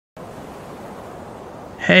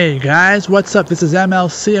Hey guys, what's up? This is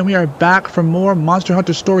EmEllSie and we are back for more Monster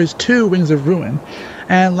Hunter Stories 2 Wings of Ruin.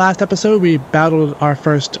 And last episode we battled our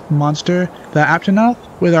first monster, the Aptonoth,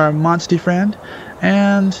 with our Monstie friend.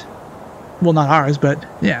 And, well, not ours, but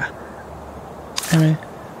yeah. Anyway,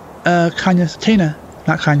 Kana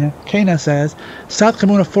says, South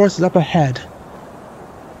Kamuna Force is up ahead.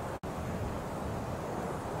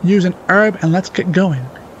 Use an herb and let's get going.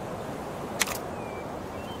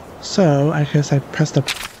 So, I guess I pressed the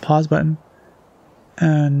pause button.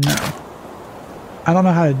 And no. I don't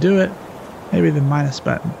know how to do it. Maybe the minus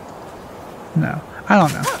button. No, I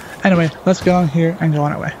don't know. Anyway, let's go on here and go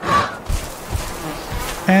on our way.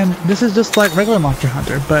 And this is just like regular Monster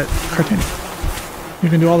Hunter, but cartoony. You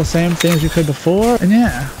can do all the same things you could before, and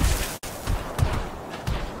yeah.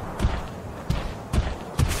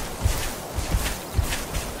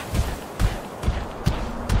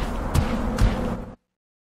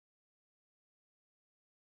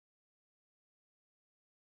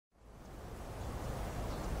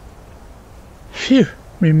 Phew,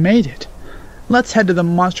 we made it. Let's head to the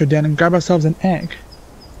monster den and grab ourselves an egg.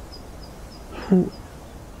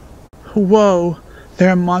 Whoa, there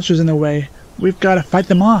are monsters in the way. We've got to fight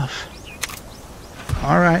them off.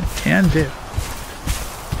 Alright, can do.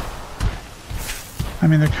 I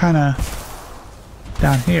mean, they're kind of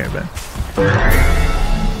down here, but...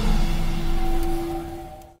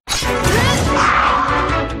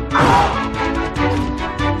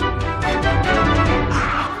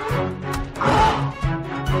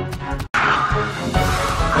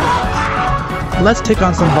 Let's take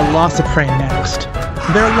on some Velociprey next.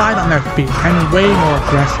 They're light on their feet and way more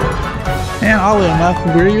aggressive. And oddly enough,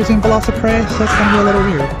 we're using Velociprey, so it's gonna be a little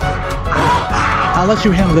weird. I'll let you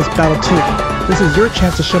handle this battle too. This is your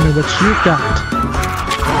chance to show me what you've got.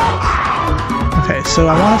 Okay, so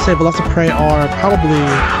I want to say Velociprey are probably...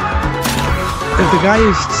 If the guy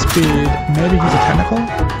used speed, maybe he's a technical?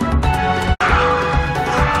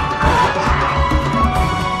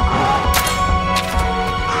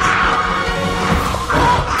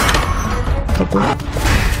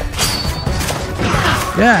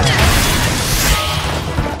 Yeah.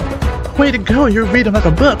 Way to go, you're reading like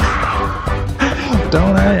a book.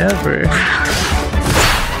 Don't I ever.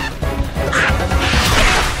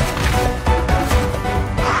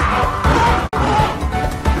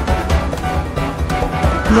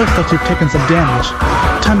 Looks like you've taken some damage.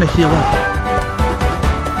 Time to heal up.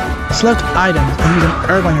 Select items and use an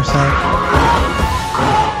herb on yourself.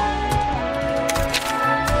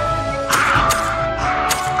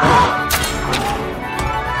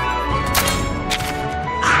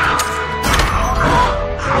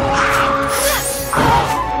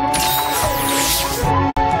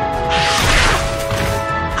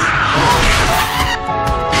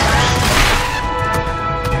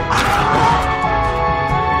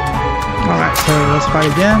 So let's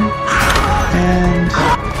fight again, and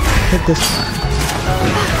hit this one.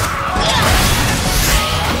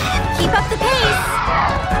 Keep up the pace.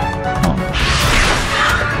 Oh.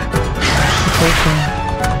 Okay.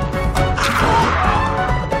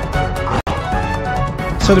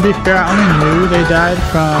 So to be fair, I only knew they died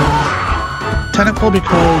from technical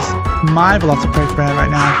because my Velociprey friend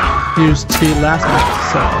right now used speed last night,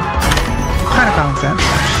 so kind of common sense.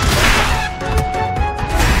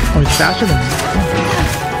 Oh, he's faster than me.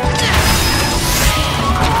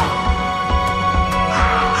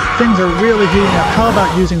 Things are really heating up. How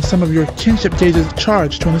about using some of your kinship gauge's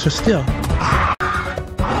charge to unleash a skill?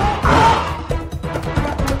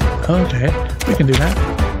 Okay, we can do that.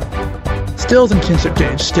 Skills and kinship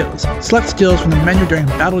gauge. Skills. Select skills from the menu during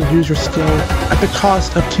battle to use your skill at the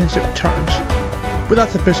cost of kinship charge. Without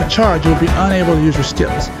sufficient charge, you will be unable to use your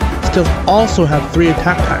skills. Skills also have 3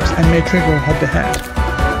 attack types and may trigger head-to-head.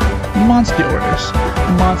 Monstie orders.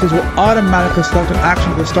 Monsters will automatically select an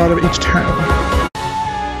action at the start of each turn.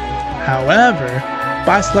 However,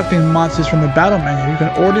 by selecting monsters from the battle menu, you can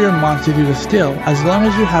order your monster to use a skill as long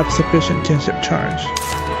as you have sufficient kinship charge.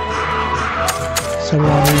 So we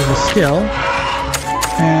want to use a skill,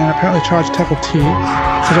 and apparently charge tackle T.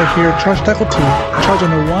 So right here, charge tackle T, charge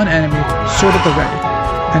under one enemy, sword at the ready,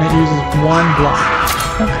 and it uses 1 block.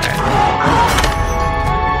 Okay.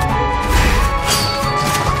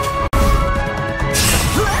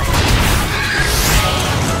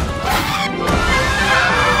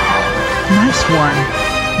 Nice one.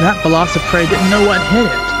 That Velociprey didn't know what hit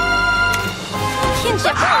it.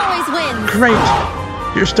 Kinship always wins. Great.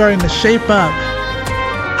 You're starting to shape up.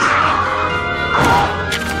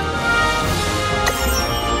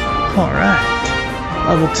 Alright.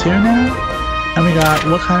 Level 2 now? And we got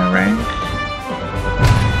what kind of rank?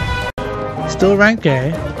 Still rank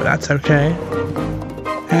A, but that's okay.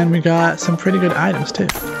 And we got some pretty good items too.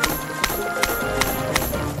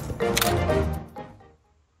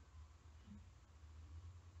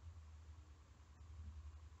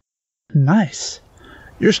 Nice.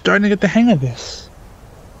 You're starting to get the hang of this.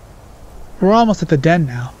 We're almost at the den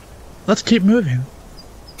now. Let's keep moving.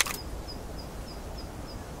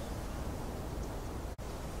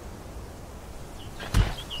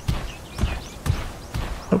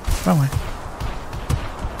 Oh, wrong way.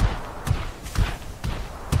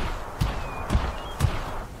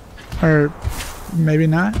 Or maybe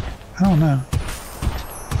not? I don't know.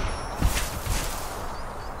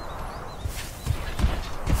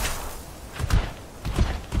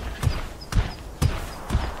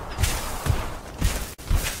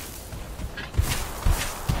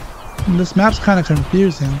 This map's kind of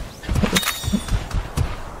confusing.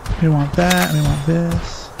 We want that, and we want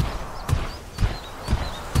this.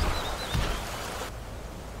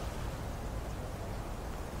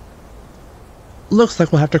 Looks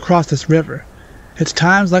like we'll have to cross this river. It's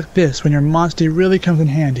times like this when your Monstie really comes in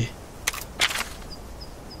handy.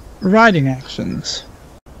 Riding actions.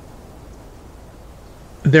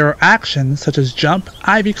 There are actions such as jump,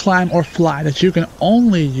 ivy climb, or fly that you can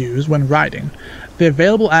only use when riding. The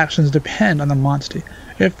available actions depend on the Monstie.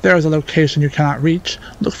 If there is a location you cannot reach,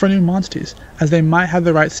 look for new Monsties, as they might have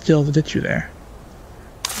the right skill to get you there.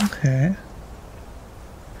 Okay.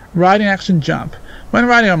 Riding action jump. When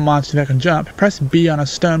riding a Monstie that can jump, press B on a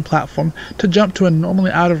stone platform to jump to a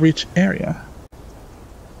normally out of reach area.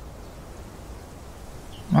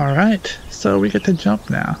 Alright, so we get to jump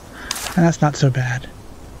now, and that's not so bad.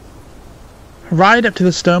 Ride up to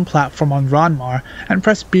the stone platform on Ronmar and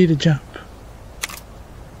press B to jump.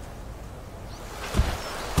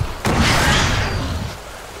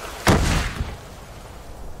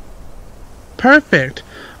 Perfect!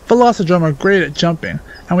 Velocidrome are great at jumping,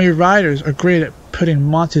 and we riders are great at putting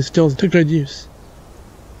Monstie skills to good use.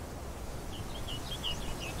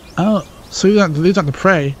 Oh, so these aren't the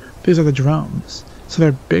prey, these are the drones. So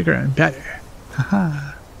they're bigger and better.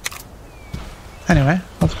 Haha. Anyway,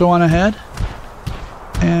 let's go on ahead.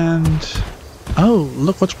 And oh,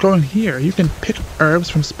 look what's growing here. You can pick herbs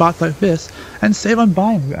from spots like this and save on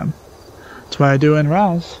buying them. That's what I do in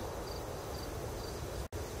Raz.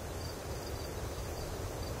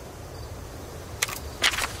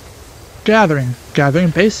 Gathering.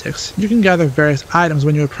 Gathering basics. You can gather various items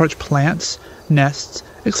when you approach plants, nests,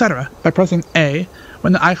 etc. by pressing A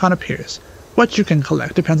when the icon appears. What you can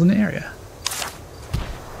collect depends on the area.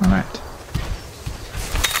 Alright.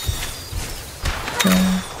 Okay.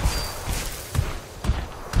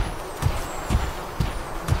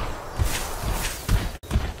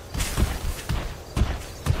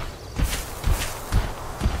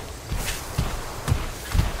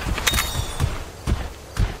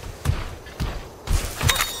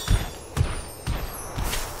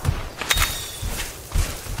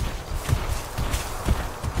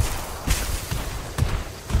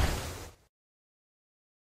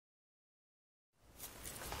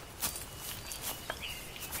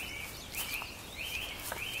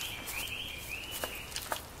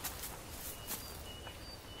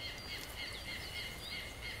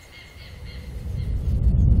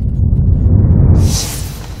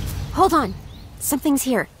 Hold on. Something's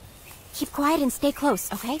here. Keep quiet and stay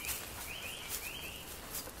close, okay?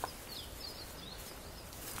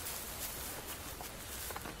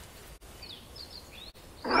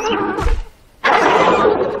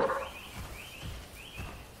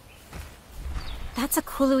 That's a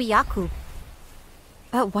Kulu Ya-Ku.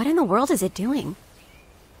 But what in the world is it doing?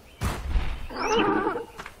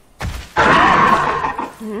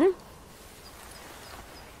 Hmm?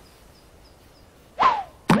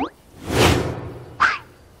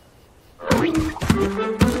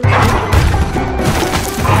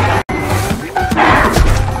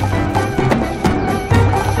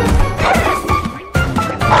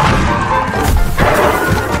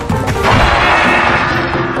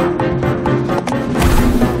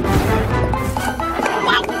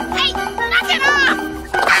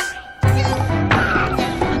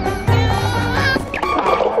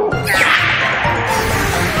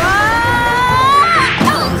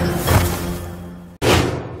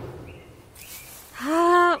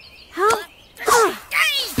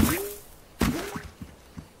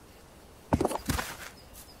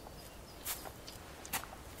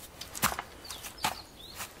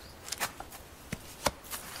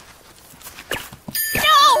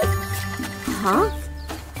 Huh?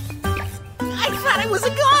 I thought I was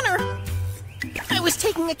a goner! I was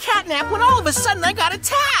taking a cat nap when all of a sudden I got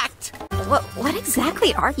attacked! What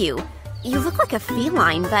exactly are you? You look like a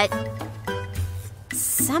feline, but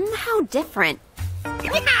somehow different.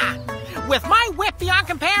 Yeah! With my whip beyond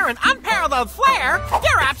compare and unparalleled flair,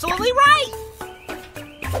 you're absolutely right!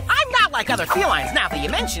 I'm not like other felines now that you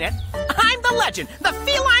mention it. I'm the legend, the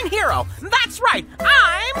feline hero. That's right,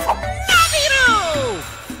 I'm Naviru!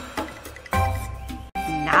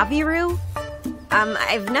 Naviru?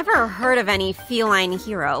 I've never heard of any feline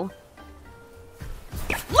hero.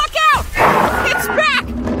 Look out! It's back!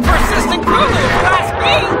 Persistent Kulu, Class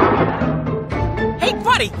B! Hey,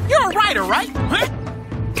 buddy, you're a rider, right? Huh?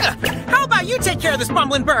 How about you take care of this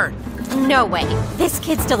bumbling bird? No way. This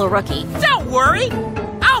kid's still a rookie. Don't worry!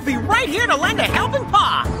 I'll be right here to lend a helping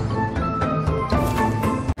paw!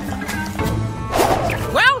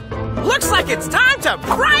 Well, looks like it's time to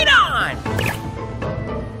ride on!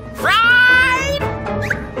 Ride!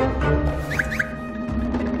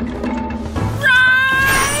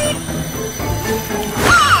 Ride!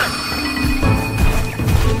 On!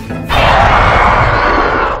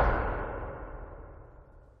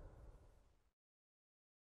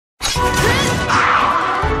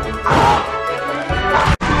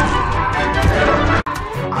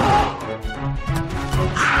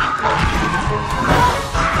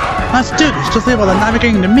 Let's do this, just leave all the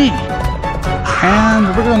navigating to me. And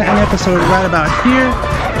we're going to end the episode right about here.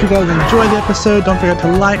 If you guys enjoyed the episode, don't forget to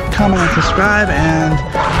like, comment, and subscribe, and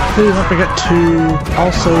please don't forget to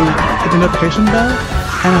also hit the notification bell.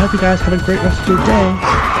 And I hope you guys have a great rest of your day.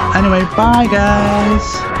 Anyway, bye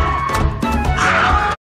guys!